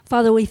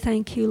Father, we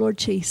thank you, Lord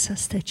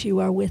Jesus, that you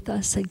are with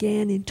us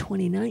again in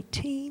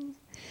 2019,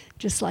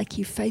 just like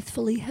you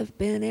faithfully have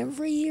been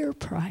every year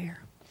prior.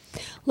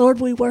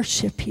 Lord, we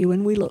worship you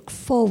and we look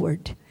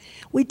forward.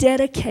 We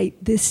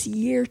dedicate this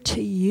year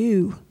to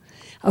you,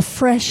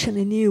 afresh and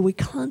anew. We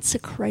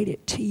consecrate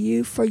it to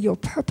you for your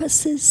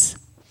purposes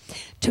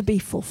to be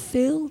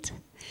fulfilled.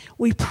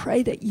 We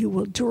pray that you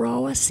will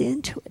draw us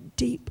into a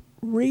deep,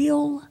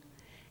 real,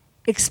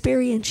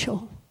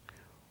 experiential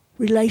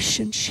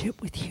relationship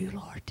with you,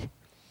 Lord,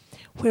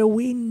 where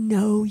we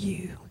know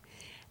you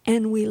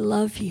and we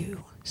love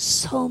you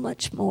so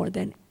much more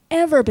than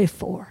ever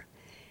before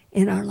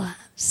in our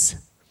lives.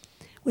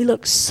 We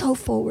look so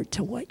forward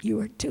to what you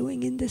are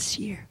doing in this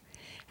year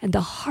and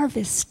the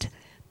harvest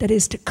that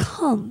is to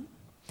come.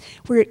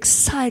 We're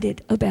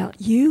excited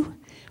about you.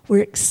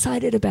 We're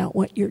excited about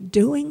what you're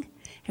doing,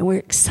 and we're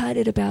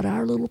excited about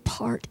our little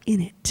part in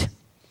it.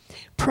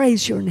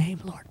 Praise your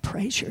name, Lord.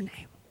 Praise your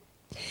name.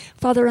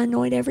 Father,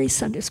 anoint every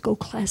Sunday school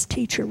class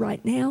teacher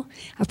right now.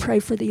 I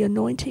pray for the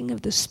anointing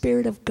of the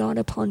Spirit of God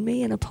upon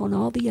me and upon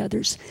all the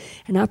others.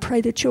 And I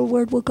pray that your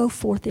word will go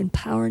forth in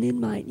power and in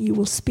might. You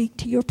will speak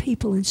to your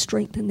people and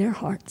strengthen their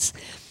hearts.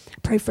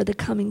 I pray for the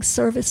coming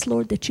service,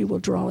 Lord, that you will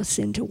draw us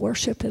into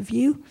worship of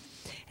you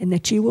and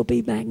that you will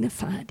be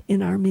magnified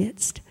in our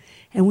midst.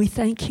 And we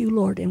thank you,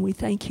 Lord, and we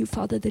thank you,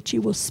 Father, that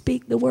you will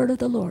speak the word of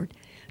the Lord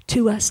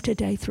to us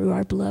today through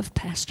our beloved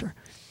pastor.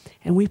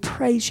 And we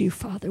praise you,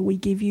 Father. We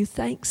give you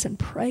thanks and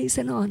praise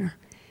and honor.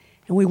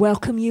 And we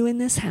welcome you in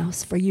this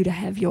house for you to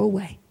have your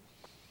way.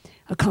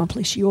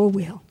 Accomplish your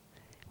will.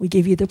 We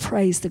give you the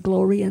praise, the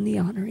glory, and the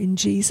honor. In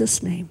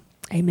Jesus' name,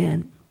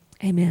 amen.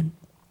 Amen.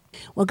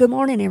 Well, good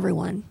morning,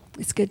 everyone.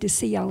 It's good to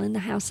see y'all in the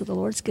house of the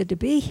Lord. It's good to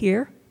be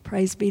here.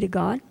 Praise be to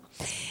God.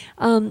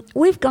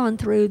 We've gone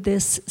through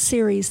this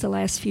series the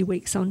last few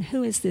weeks on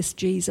who is this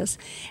Jesus,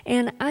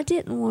 and I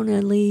didn't want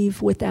to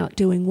leave without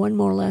doing one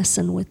more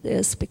lesson with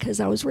this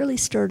because I was really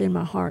stirred in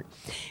my heart.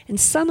 And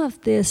some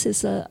of this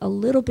is a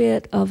little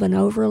bit of an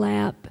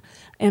overlap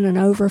and an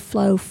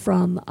overflow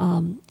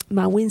from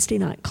my Wednesday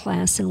night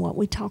class and what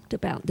we talked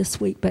about this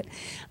week. But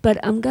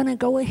I'm going to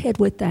go ahead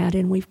with that,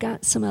 and we've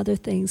got some other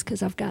things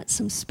because I've got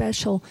some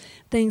special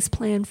things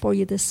planned for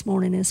you this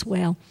morning as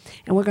well.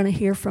 And we're going to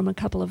hear from a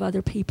couple of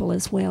other people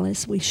as well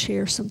as we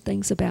share some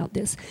things about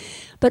this.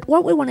 But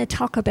what we want to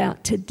talk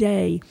about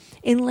today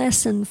in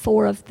lesson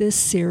 4 of this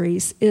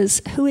series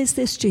is, who is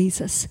this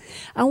Jesus?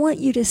 I want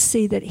you to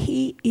see that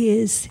he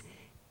is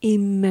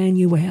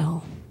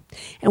Emmanuel.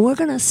 And we're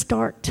going to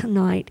start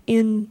tonight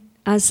in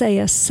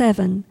Isaiah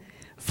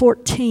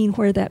 7:14,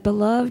 where that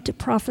beloved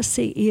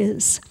prophecy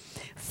is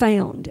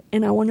found.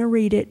 And I want to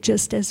read it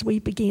just as we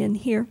begin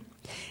here.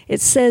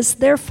 It says,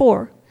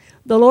 "Therefore,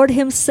 the Lord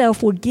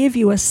himself will give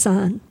you a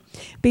son.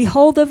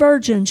 Behold, the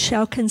virgin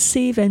shall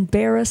conceive and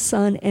bear a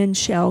son, and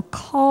shall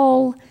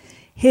call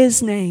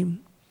his name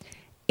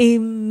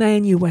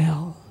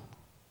Emmanuel."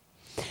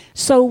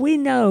 So we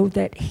know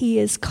that he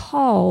is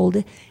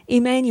called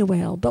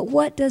Emmanuel. But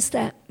what does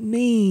that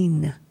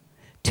mean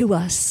to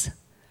us?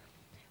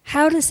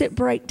 How does it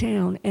break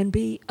down and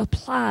be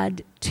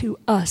applied to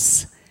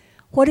us?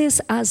 What is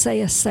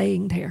Isaiah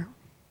saying there?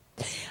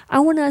 I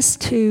want us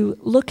to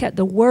look at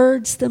the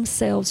words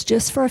themselves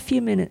just for a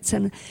few minutes,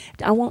 and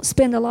I won't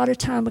spend a lot of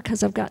time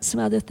because I've got some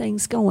other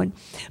things going.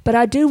 But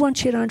I do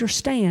want you to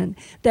understand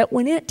that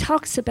when it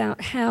talks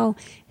about how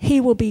he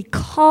will be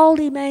called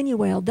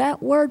Emmanuel,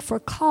 that word for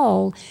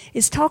call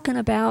is talking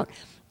about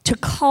to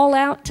call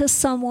out to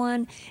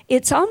someone.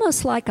 It's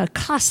almost like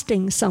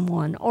accosting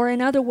someone, or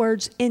in other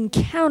words,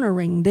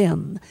 encountering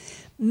them,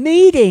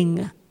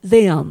 meeting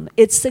them.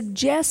 It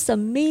suggests a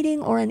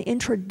meeting or an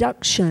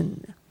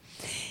introduction.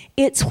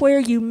 It's where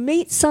you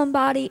meet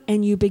somebody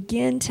and you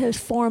begin to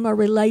form a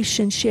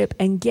relationship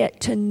and get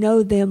to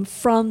know them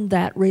from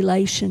that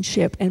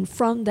relationship and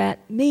from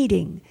that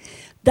meeting.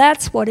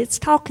 That's what it's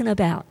talking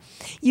about.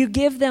 You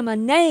give them a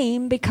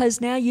name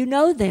because now you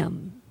know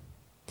them.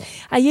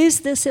 I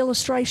used this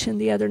illustration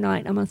the other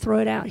night. I'm going to throw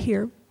it out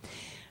here.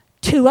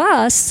 To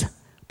us,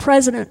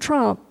 President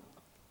Trump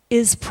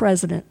is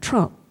President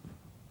Trump.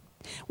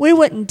 We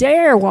wouldn't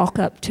dare walk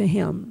up to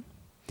him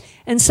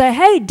and say,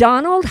 "Hey,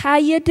 Donald, how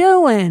you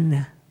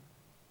doing?"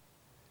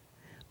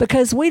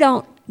 Because we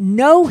don't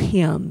know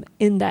him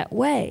in that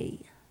way.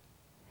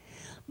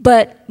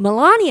 But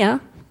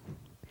Melania,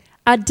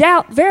 I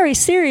doubt very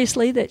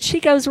seriously that she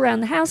goes around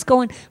the house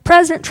going,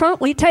 "President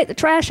Trump, will you take the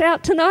trash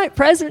out tonight?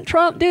 President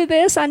Trump, do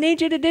this. I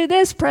need you to do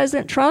this,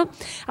 President Trump.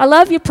 I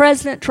love you,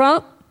 President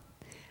Trump."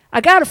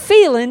 I got a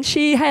feeling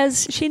she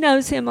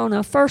knows him on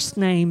a first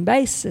name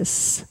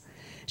basis.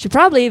 She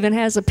probably even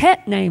has a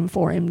pet name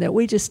for him that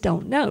we just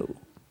don't know.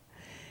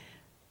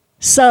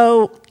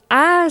 So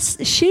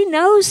she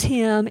knows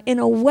him in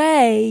a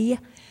way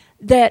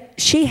that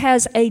she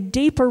has a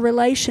deeper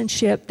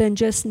relationship than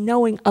just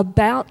knowing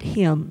about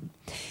him.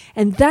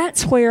 And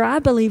that's where I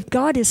believe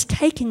God is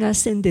taking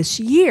us in this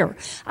year.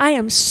 I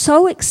am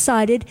so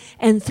excited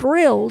and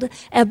thrilled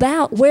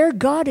about where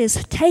God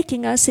is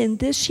taking us in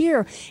this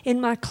year. In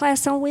my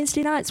class on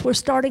Wednesday nights, we're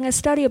starting a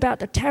study about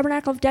the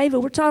Tabernacle of David.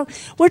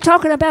 We're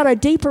talking about a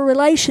deeper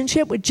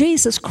relationship with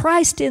Jesus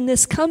Christ in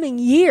this coming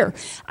year.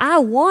 I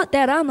want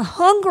that. I'm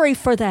hungry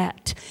for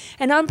that.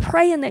 And I'm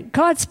praying that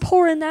God's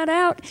pouring that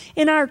out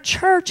in our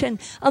church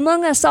and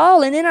among us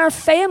all and in our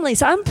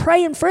families. I'm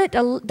praying for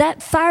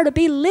that fire to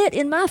be lit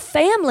in my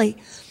family.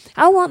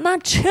 I want my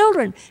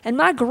children and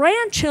my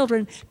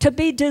grandchildren to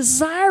be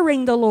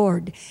desiring the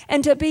Lord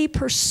and to be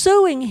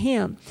pursuing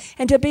Him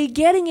and to be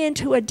getting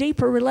into a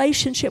deeper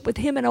relationship with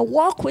Him and a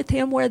walk with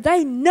Him where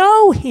they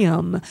know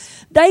Him.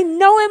 They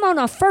know Him on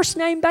a first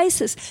name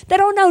basis. They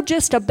don't know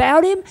just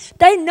about Him.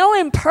 They know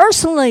Him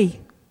personally.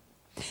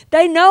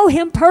 They know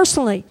Him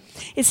personally.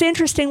 It's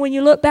interesting when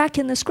you look back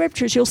in the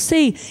scriptures, you'll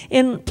see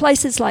in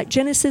places like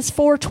Genesis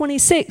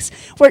 4:26,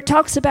 where it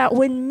talks about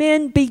when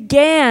men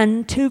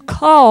began to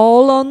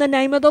call on the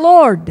name of the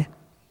Lord.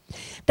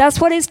 That's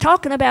what it's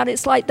talking about.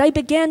 It's like they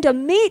began to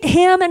meet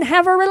Him and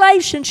have a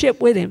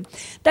relationship with Him.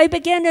 They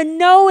began to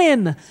know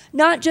Him,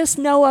 not just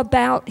know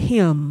about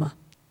Him.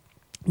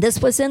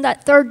 This was in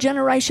that third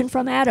generation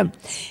from Adam.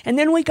 And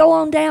then we go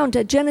on down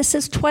to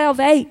Genesis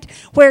 12:8,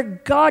 where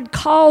God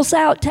calls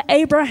out to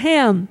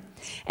Abraham.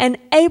 And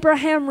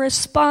Abraham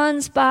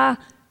responds by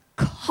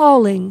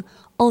calling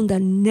on the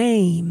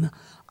name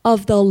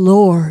of the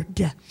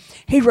Lord.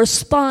 He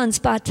responds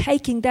by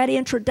taking that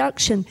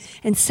introduction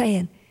and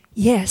saying,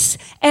 yes.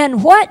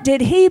 And what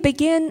did he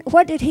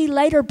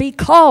later be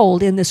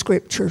called in the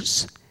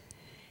scriptures?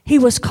 He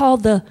was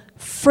called the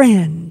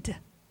friend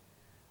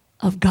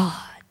of God.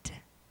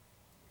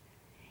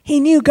 He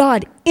knew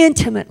God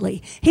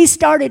intimately. He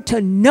started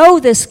to know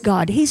this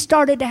God. He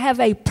started to have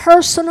a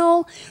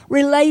personal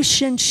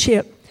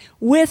relationship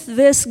with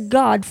this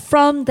God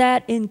from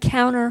that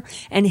encounter,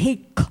 and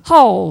he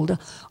called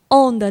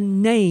on the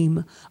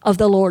name of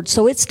the Lord.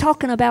 So it's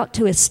talking about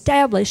to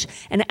establish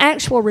an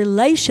actual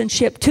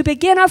relationship, to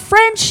begin a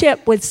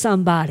friendship with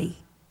somebody.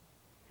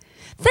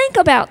 Think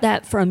about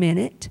that for a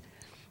minute.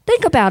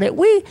 Think about it.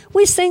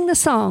 We sing the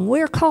song,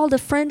 we're called a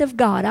friend of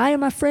God. I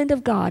am a friend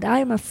of God. I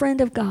am a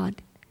friend of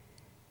God.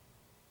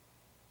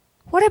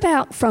 What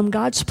about from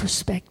God's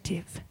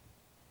perspective?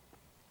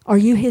 Are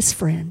you His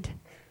friend?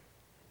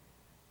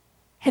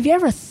 Have you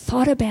ever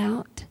thought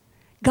about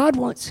God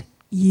wants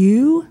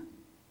you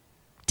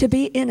to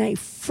be in a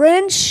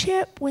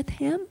friendship with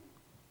Him?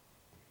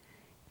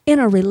 In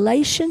a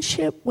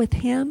relationship with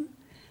Him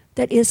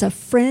that is a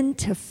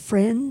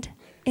friend-to-friend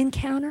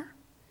encounter?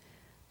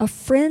 A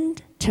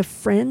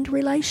friend-to-friend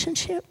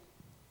relationship?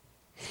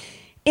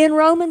 In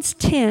Romans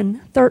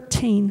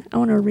 10:13, I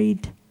want to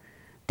read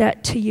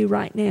that to you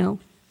right now.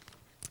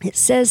 It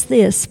says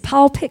this.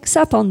 Paul picks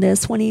up on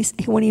this when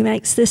he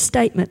makes this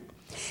statement.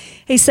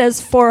 He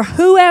says, for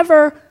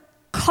whoever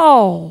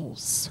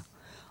calls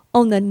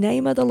on the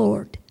name of the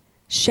Lord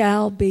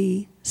shall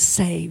be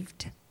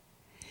saved.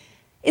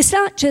 It's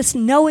not just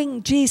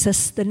knowing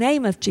Jesus, the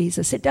name of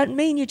Jesus. It doesn't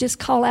mean you just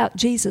call out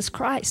Jesus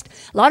Christ.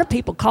 A lot of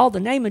people call the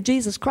name of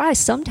Jesus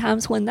Christ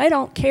sometimes when they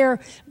don't care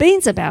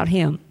beans about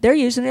Him. They're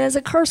using it as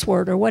a curse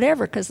word or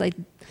whatever because they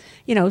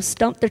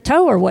stump their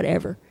toe or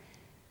whatever.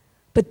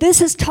 But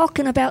this is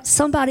talking about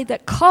somebody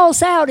that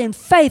calls out in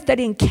faith,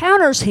 that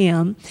encounters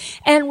Him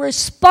and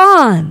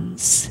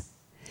responds.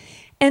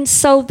 And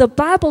so the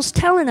Bible's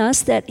telling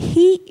us that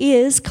He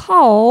is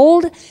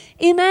called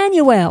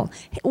Emmanuel.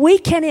 We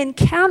can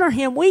encounter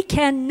Him. We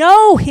can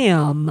know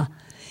Him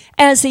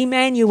as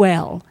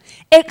Emmanuel,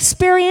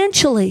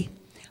 experientially,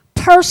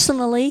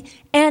 personally,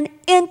 and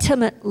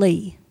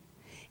intimately.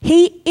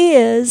 He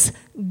is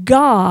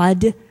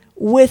God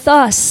with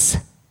us.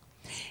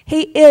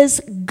 He is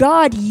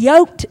God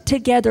yoked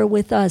together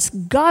with us,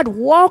 God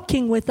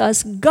walking with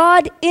us,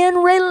 God in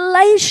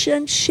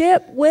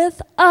relationship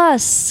with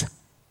us.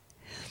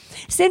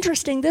 It's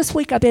interesting, this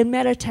week I've been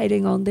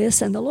meditating on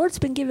this, and the Lord's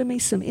been giving me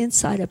some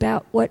insight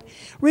about what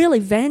real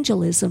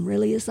evangelism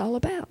really is all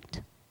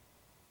about.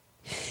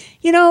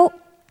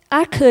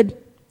 I could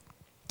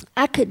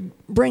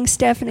bring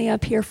Stephanie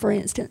up here, for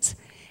instance,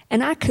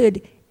 and I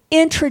could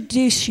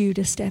introduce you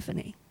to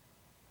Stephanie.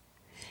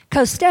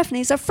 Because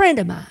Stephanie's a friend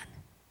of mine.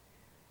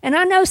 And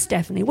I know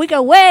Stephanie. We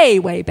go way,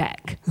 way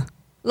back.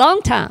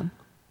 Long time.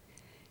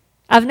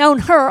 I've known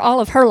her all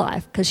of her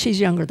life because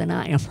she's younger than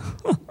I am.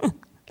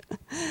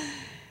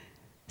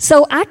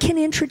 So I can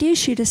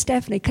introduce you to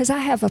Stephanie because I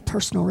have a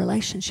personal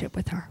relationship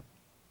with her.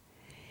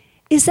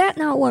 Is that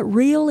not what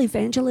real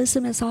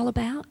evangelism is all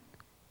about?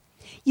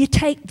 You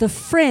take the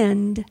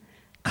friend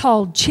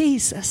called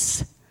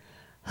Jesus,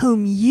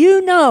 whom you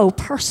know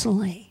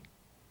personally,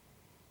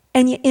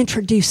 and you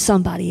introduce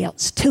somebody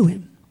else to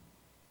Him.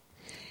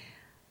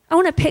 I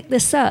want to pick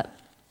this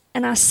up,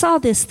 and I saw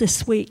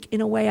this week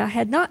in a way I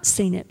had not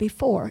seen it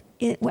before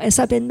as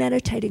I've been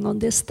meditating on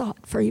this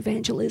thought for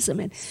evangelism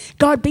and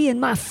God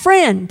being my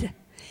friend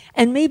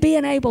and me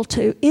being able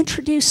to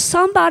introduce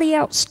somebody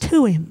else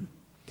to Him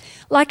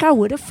like I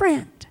would a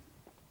friend.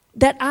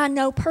 that I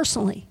know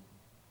personally.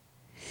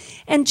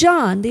 And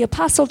John, the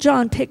Apostle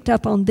John, picked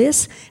up on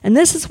this, and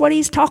this is what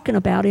he's talking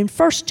about in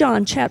 1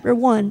 John chapter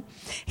 1.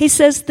 He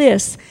says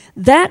this,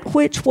 that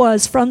which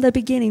was from the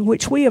beginning,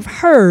 which we have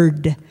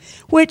heard,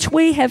 which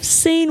we have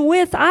seen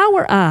with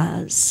our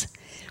eyes,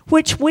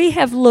 which we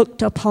have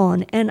looked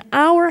upon, and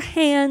our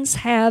hands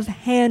have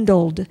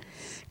handled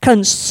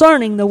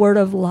concerning the word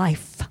of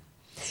life.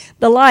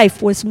 The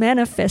life was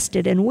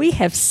manifested, and we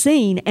have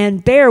seen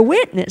and bear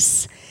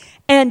witness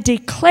and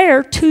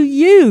declare to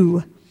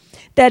you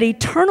that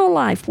eternal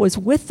life was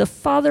with the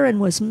Father and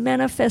was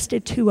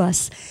manifested to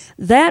us.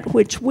 That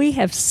which we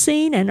have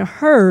seen and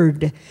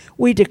heard,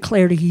 we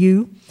declare to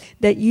you,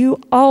 that you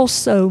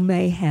also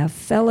may have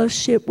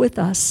fellowship with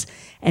us.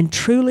 And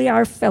truly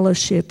our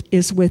fellowship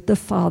is with the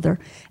Father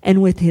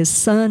and with his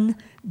Son,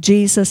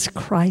 Jesus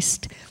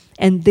Christ.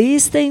 And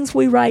these things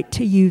we write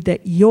to you,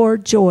 that your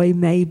joy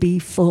may be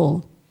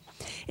full.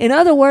 In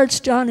other words,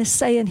 John is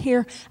saying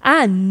here,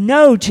 I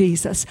know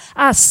Jesus.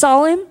 I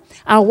saw him.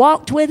 I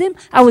walked with him.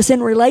 I was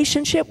in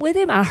relationship with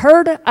him. I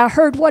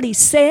heard what he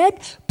said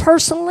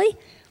personally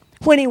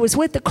when he was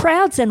with the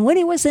crowds and when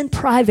he was in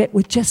private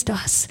with just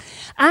us.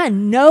 I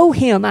know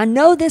him. I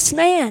know this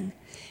man.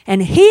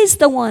 And he's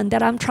the one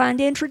that I'm trying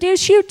to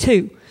introduce you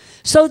to,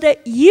 so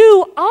that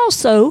you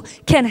also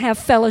can have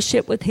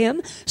fellowship with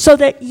him, so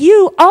that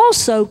you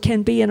also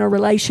can be in a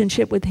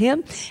relationship with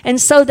him,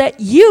 and so that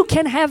you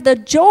can have the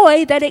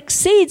joy that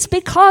exceeds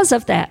because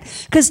of that.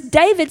 Because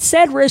David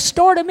said,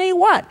 restore to me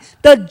what?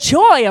 The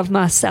joy of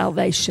my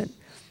salvation.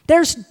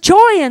 There's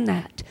joy in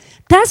that.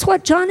 That's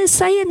what John is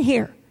saying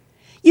here.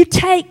 You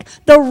take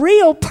the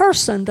real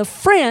person, the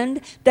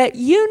friend that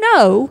you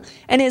know,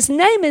 and his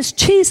name is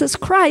Jesus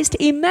Christ,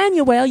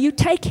 Emmanuel. You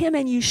take him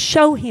and you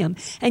show him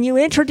and you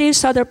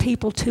introduce other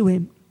people to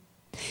him.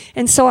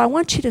 And so I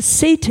want you to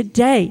see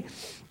today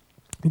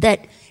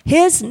that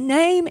his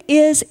name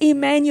is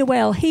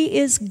Emmanuel. He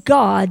is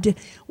God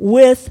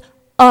with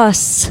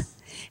us.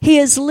 He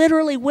is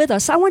literally with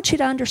us. I want you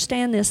to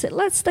understand this.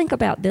 Let's think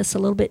about this a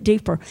little bit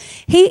deeper.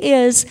 He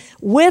is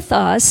with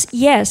us,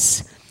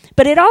 yes.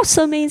 But it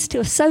also means to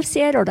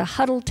associate or to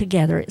huddle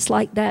together. It's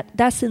like that.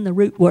 That's in the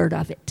root word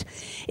of it.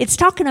 It's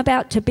talking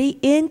about to be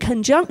in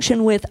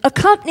conjunction with,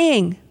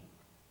 accompanying.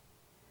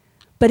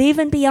 But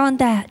even beyond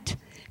that,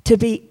 to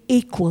be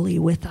equally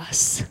with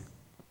us.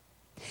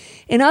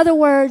 In other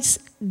words,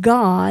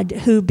 God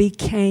who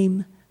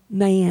became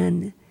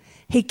man.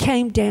 He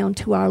came down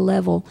to our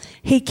level.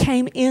 He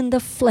came in the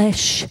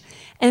flesh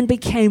and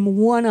became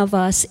one of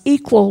us,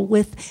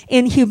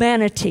 in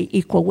humanity,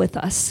 equal with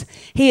us.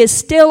 He is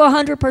still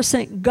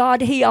 100%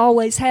 God. He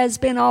always has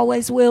been,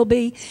 always will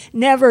be.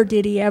 Never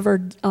did he ever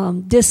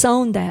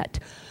disown that.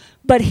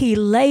 But he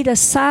laid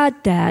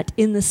aside that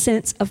in the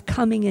sense of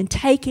coming and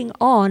taking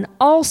on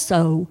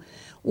also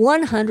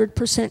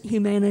 100%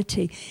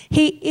 humanity.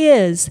 He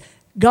is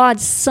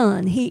God's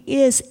Son. He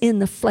is in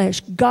the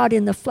flesh, God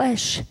in the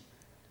flesh.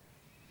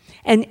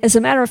 And as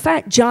a matter of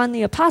fact, John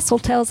the Apostle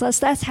tells us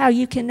that's how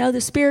you can know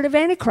the spirit of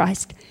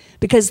Antichrist.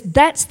 Because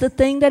that's the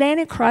thing that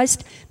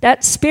Antichrist,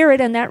 that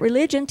spirit and that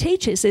religion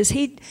teaches, is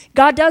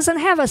God doesn't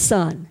have a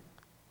son.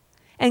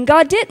 And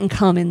God didn't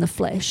come in the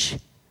flesh.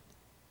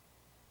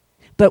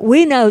 But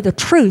we know the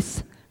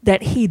truth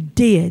that he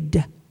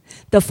did.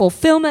 The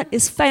fulfillment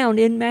is found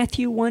in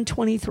Matthew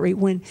 1:23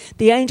 when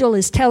the angel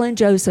is telling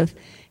Joseph,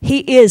 he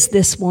is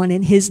this one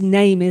and his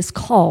name is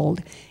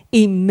called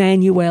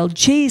Emmanuel.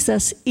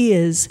 Jesus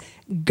is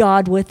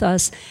God with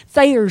us.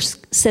 Thayer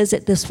says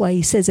it this way.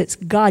 He says it's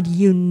God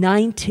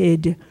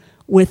united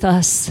with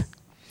us.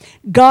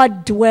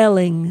 God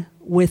dwelling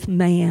with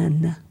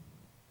man.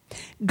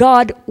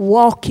 God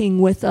walking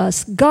with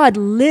us. God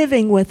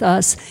living with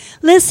us.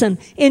 Listen,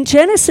 in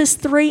Genesis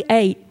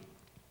 3:8,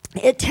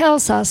 it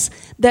tells us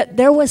that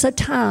there was a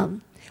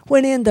time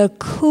when in the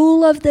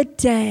cool of the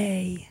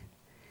day,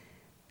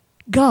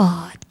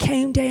 God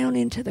came down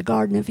into the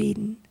Garden of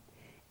Eden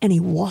and he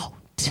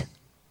walked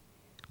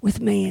with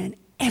man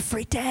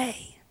every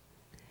day.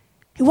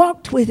 He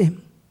walked with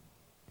him.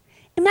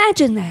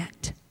 Imagine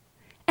that.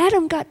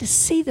 Adam got to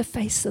see the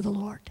face of the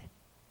Lord.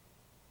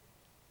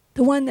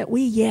 The one that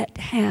we yet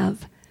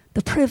have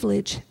the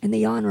privilege and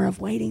the honor of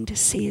waiting to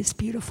see his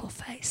beautiful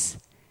face.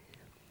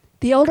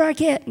 The older I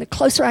get and the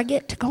closer I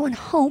get to going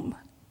home,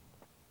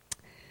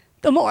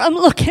 the more I'm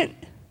looking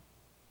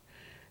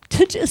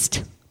to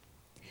just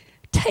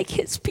take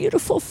his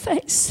beautiful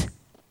face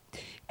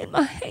in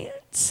my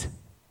hands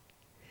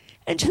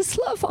and just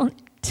love on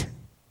it.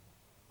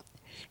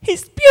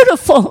 He's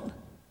beautiful.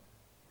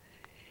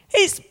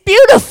 He's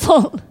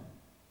beautiful.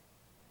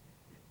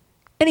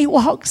 And he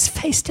walks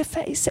face to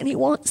face, and he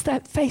wants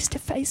that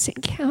face-to-face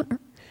encounter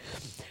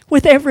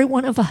with every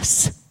one of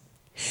us.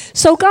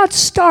 So God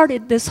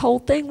started this whole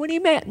thing when he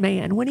met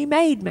man, when he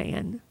made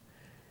man.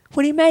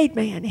 When he made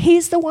man,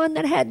 he's the one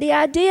that had the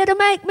idea to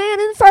make man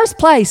in the first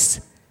place.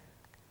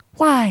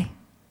 Why?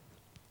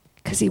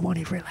 Because he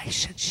wanted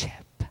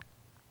relationship.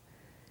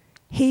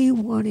 He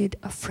wanted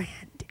a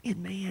friend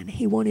in man.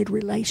 He wanted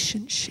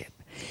relationship.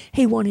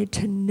 He wanted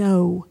to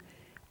know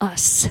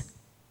us.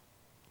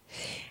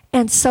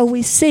 And so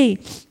we see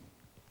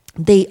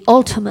the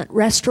ultimate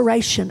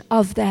restoration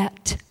of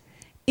that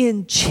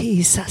in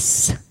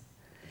Jesus.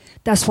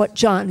 That's what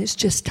John has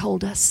just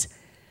told us.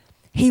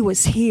 He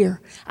was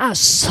here. I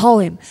saw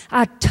him.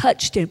 I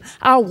touched him.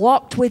 I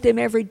walked with him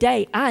every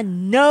day. I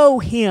know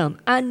him.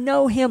 I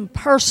know him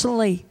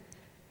personally.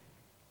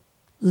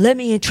 Let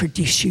me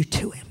introduce you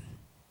to him.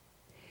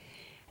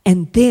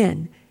 And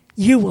then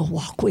you will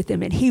walk with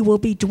him and he will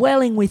be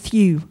dwelling with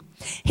you.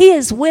 He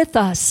is with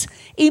us.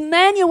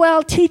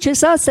 Emmanuel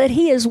teaches us that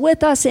he is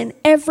with us in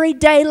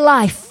everyday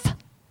life.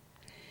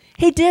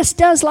 He just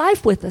does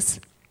life with us.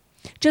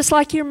 Just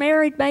like you're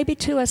married maybe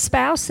to a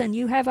spouse and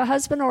you have a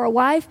husband or a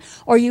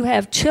wife, or you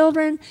have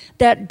children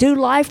that do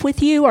life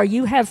with you, or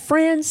you have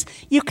friends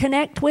you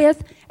connect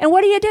with. And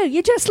what do?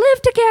 You just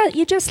live together.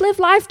 You just live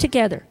life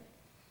together.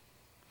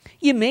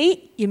 You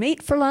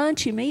meet for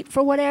lunch, you meet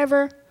for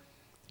whatever.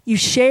 You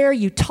share,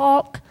 you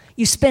talk,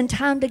 you spend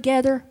time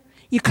together.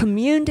 You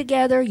commune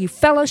together, you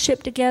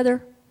fellowship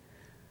together.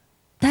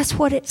 That's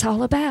what it's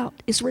all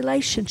about, is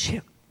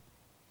relationship.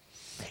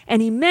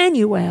 And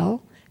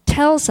Emmanuel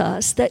tells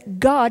us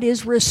that God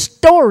is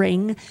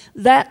restoring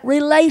that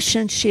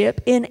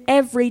relationship in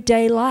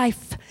everyday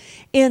life.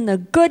 In the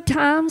good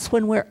times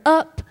when we're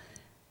up,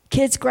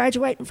 kids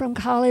graduating from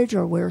college,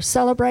 or we're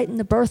celebrating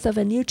the birth of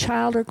a new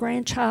child or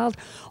grandchild,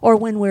 or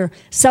when we're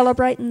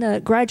celebrating the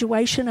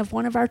graduation of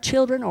one of our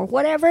children, or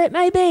whatever it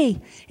may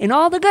be. In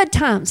all the good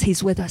times,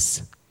 he's with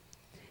us.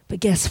 But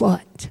guess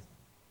what?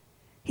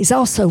 He's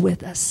also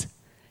with us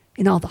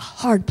in all the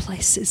hard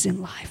places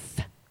in life,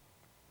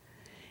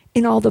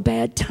 in all the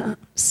bad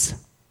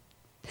times.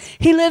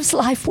 He lives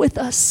life with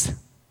us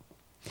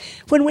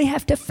when we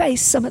have to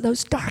face some of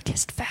those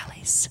darkest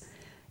valleys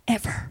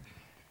ever.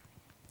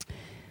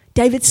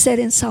 David said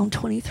in Psalm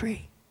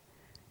 23,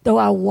 though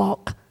I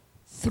walk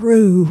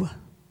through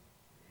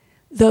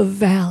the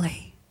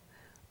valley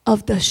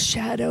of the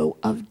shadow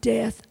of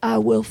death, I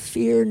will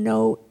fear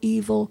no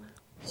evil.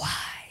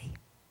 Why?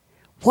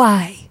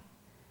 Why?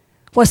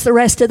 What's the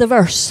rest of the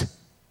verse?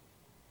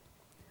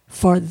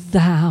 For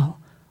thou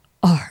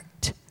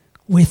art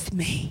with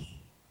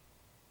me.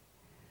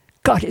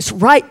 God is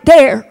right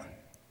there.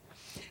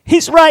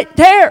 He's right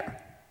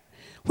there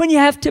when you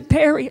have to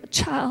bury a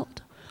child,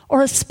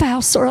 or a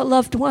spouse, or a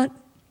loved one.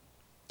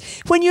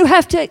 When you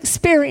have to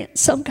experience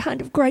some kind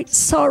of great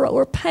sorrow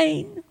or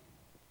pain.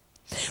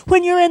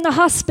 When you're in the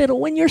hospital,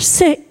 when you're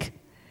sick,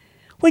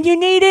 when you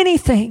need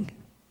anything,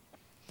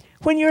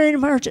 when you're in an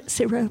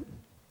emergency room.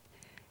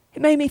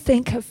 It made me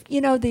think of,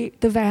 the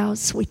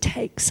vows we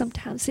take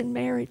sometimes in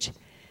marriage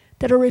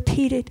that are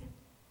repeated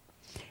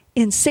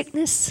in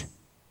sickness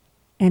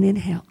and in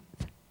health.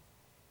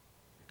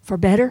 For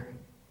better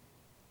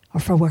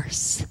or for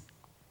worse.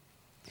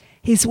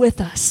 He's with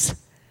us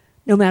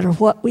no matter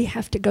what we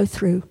have to go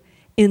through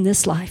in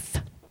this life.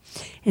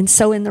 And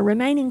so in the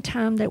remaining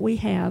time that we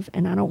have,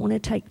 and I don't want to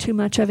take too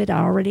much of it, I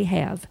already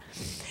have,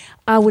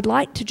 I would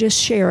like to just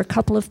share a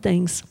couple of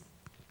things.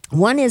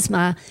 One is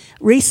my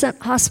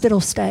recent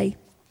hospital stay.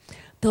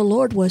 The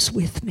Lord was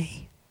with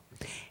me.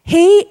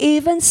 He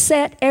even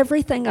set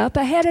everything up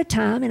ahead of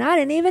time, and I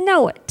didn't even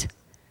know it,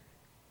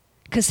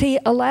 because he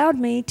allowed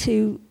me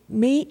to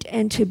meet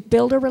and to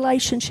build a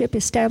relationship,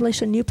 establish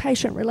a new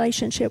patient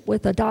relationship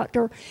with a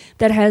doctor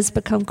that has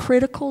become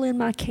critical in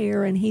my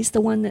care, and he's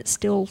the one that's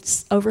still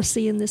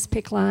overseeing this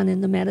PICC line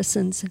and the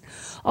medicines and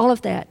all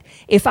of that.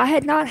 If I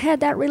had not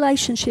had that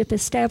relationship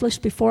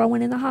established before I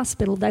went in the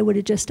hospital, they would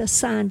have just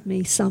assigned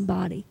me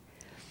somebody.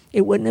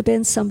 It wouldn't have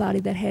been somebody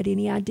that had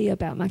any idea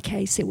about my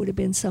case. It would have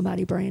been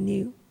somebody brand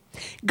new.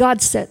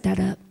 God set that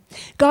up.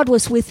 God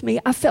was with me.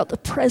 I felt the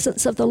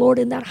presence of the Lord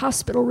in that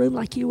hospital room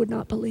like you would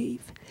not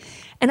believe.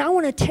 And I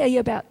want to tell you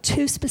about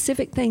two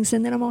specific things,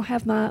 and then I'm going to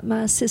have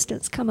my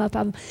assistants come up.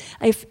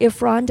 If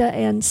Rhonda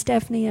and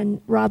Stephanie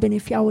and Robin,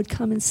 if y'all would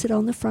come and sit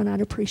on the front,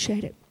 I'd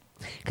appreciate it,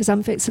 because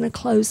I'm fixing to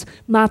close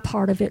my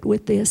part of it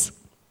with this.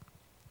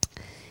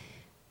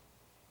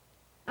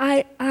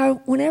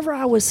 Whenever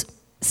I was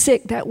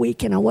sick that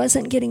week and I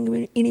wasn't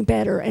getting any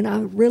better, and I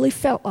really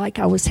felt like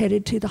I was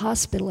headed to the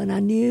hospital, and I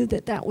knew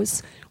that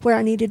was where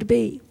I needed to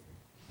be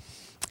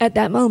at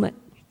that moment.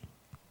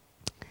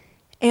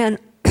 And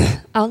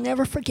I'll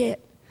never forget,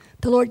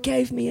 the Lord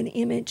gave me an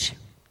image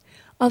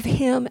of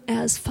him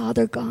as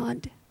Father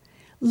God,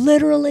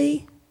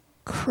 literally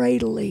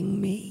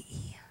cradling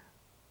me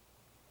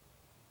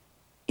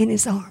in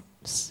his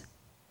arms.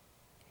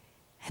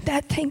 And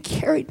that thing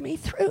carried me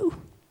through.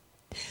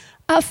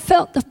 I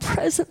felt the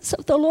presence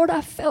of the Lord.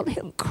 I felt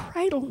him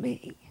cradle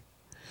me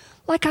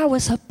like I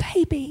was a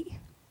baby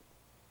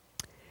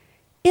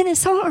in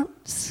his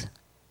arms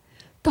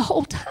the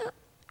whole time.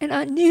 And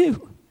I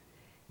knew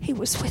he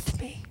was with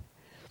me.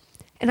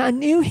 And I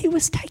knew he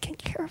was taking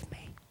care of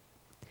me.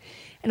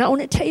 And I want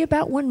to tell you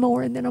about one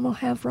more, and then I'm going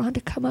to have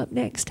Rhonda come up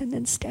next, and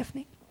then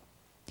Stephanie.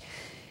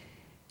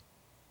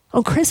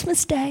 On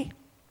Christmas Day,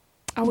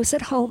 I was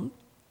at home.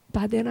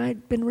 By then,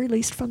 I'd been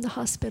released from the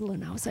hospital,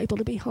 and I was able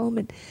to be home,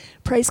 and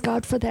praise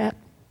God for that.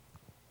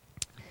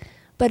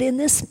 But in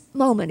this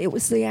moment, it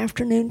was the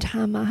afternoon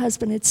time. My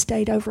husband had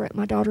stayed over at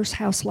my daughter's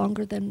house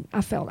longer than I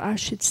felt I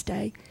should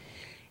stay.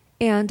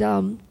 And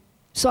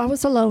so I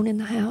was alone in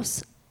the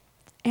house.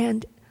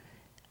 And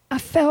I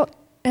felt,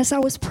 as I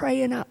was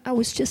praying, I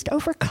was just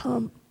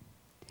overcome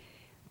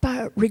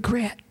by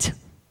regret.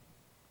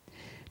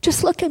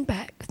 Just looking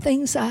back,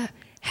 things I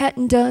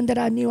hadn't done that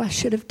I knew I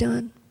should have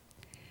done.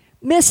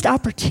 Missed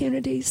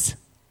opportunities.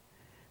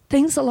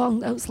 Things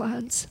along those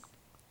lines.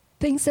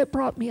 Things that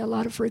brought me a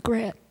lot of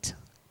regret.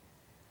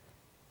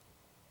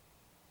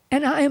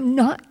 And I am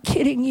not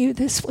kidding you,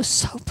 this was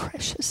so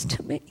precious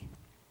to me.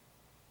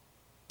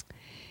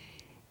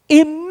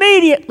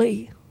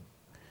 Immediately,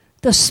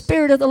 the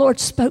Spirit of the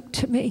Lord spoke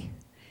to me.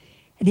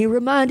 And He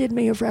reminded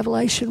me of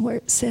Revelation where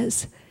it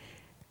says,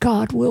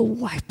 God will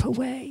wipe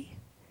away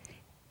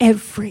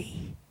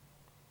every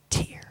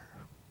tear.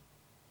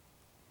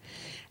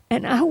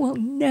 And I will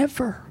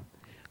never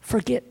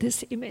forget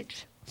this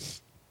image.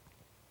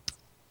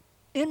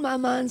 In my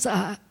mind's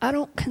eye, I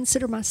don't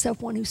consider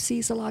myself one who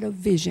sees a lot of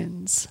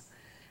visions.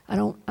 I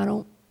don't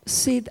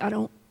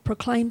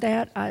proclaim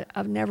that.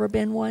 I've never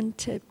been one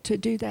to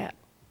do that.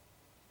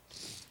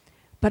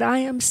 But I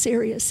am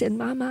serious. In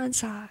my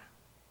mind's eye,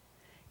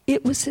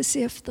 it was as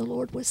if the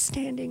Lord was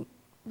standing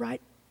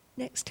right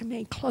next to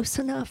me, close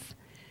enough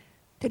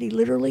that He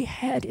literally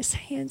had His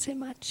hands in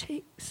my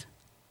cheeks.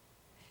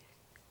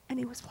 And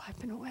He was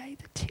wiping away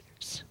the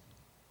tears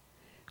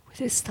with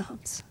His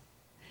thumbs.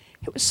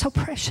 It was so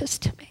precious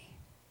to me.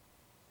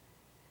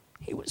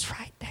 He was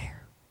right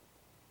there,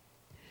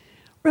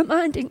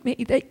 reminding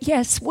me that,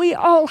 yes, we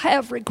all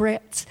have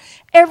regrets.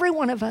 Every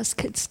one of us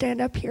could stand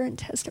up here and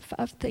testify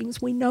of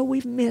things we know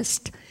we've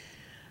missed,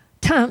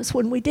 times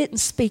when we didn't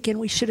speak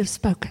and we should have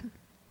spoken.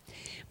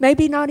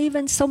 Maybe not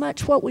even so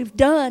much what we've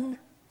done,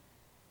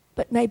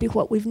 but maybe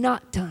what we've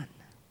not done.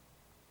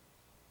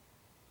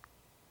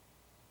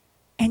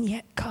 And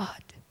yet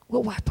God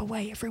will wipe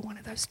away every one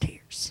of those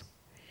tears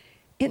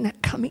in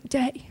that coming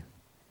day.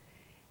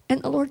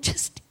 And the Lord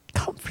just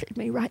comforted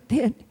me right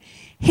then.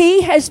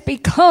 He has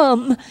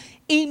become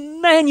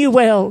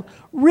Emmanuel,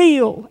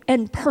 real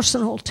and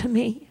personal to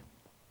me.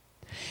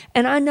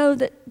 And I know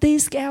that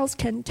these gals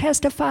can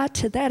testify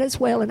to that as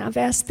well, and I've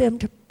asked them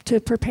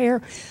to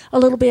prepare a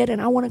little bit, and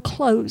I want to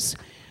close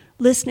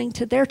listening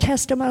to their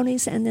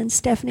testimonies, and then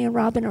Stephanie and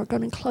Robin are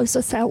going to close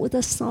us out with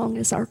a song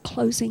as our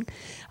closing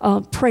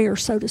prayer,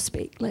 so to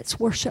speak. Let's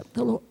worship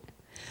the Lord.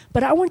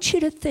 But I want you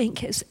to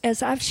think,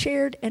 as I've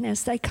shared and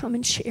as they come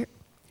and share,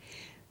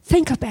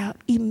 think about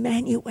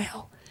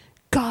Emmanuel,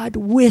 God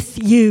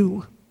with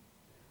you.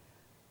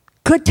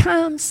 Good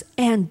times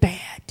and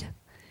bad.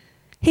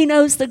 He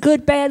knows the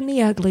good, bad, and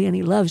the ugly, and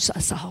He loves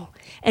us all.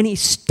 And He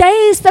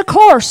stays the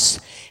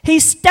course. He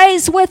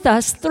stays with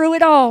us through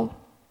it all.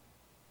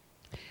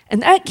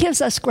 And that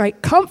gives us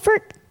great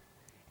comfort,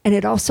 and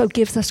it also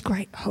gives us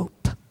great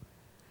hope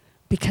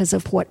because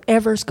of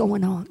whatever's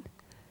going on.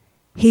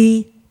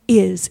 He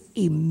is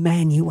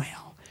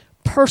Emmanuel,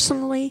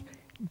 personally,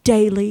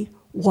 daily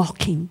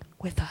walking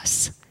with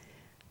us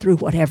through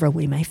whatever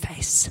we may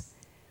face.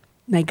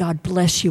 May God bless you.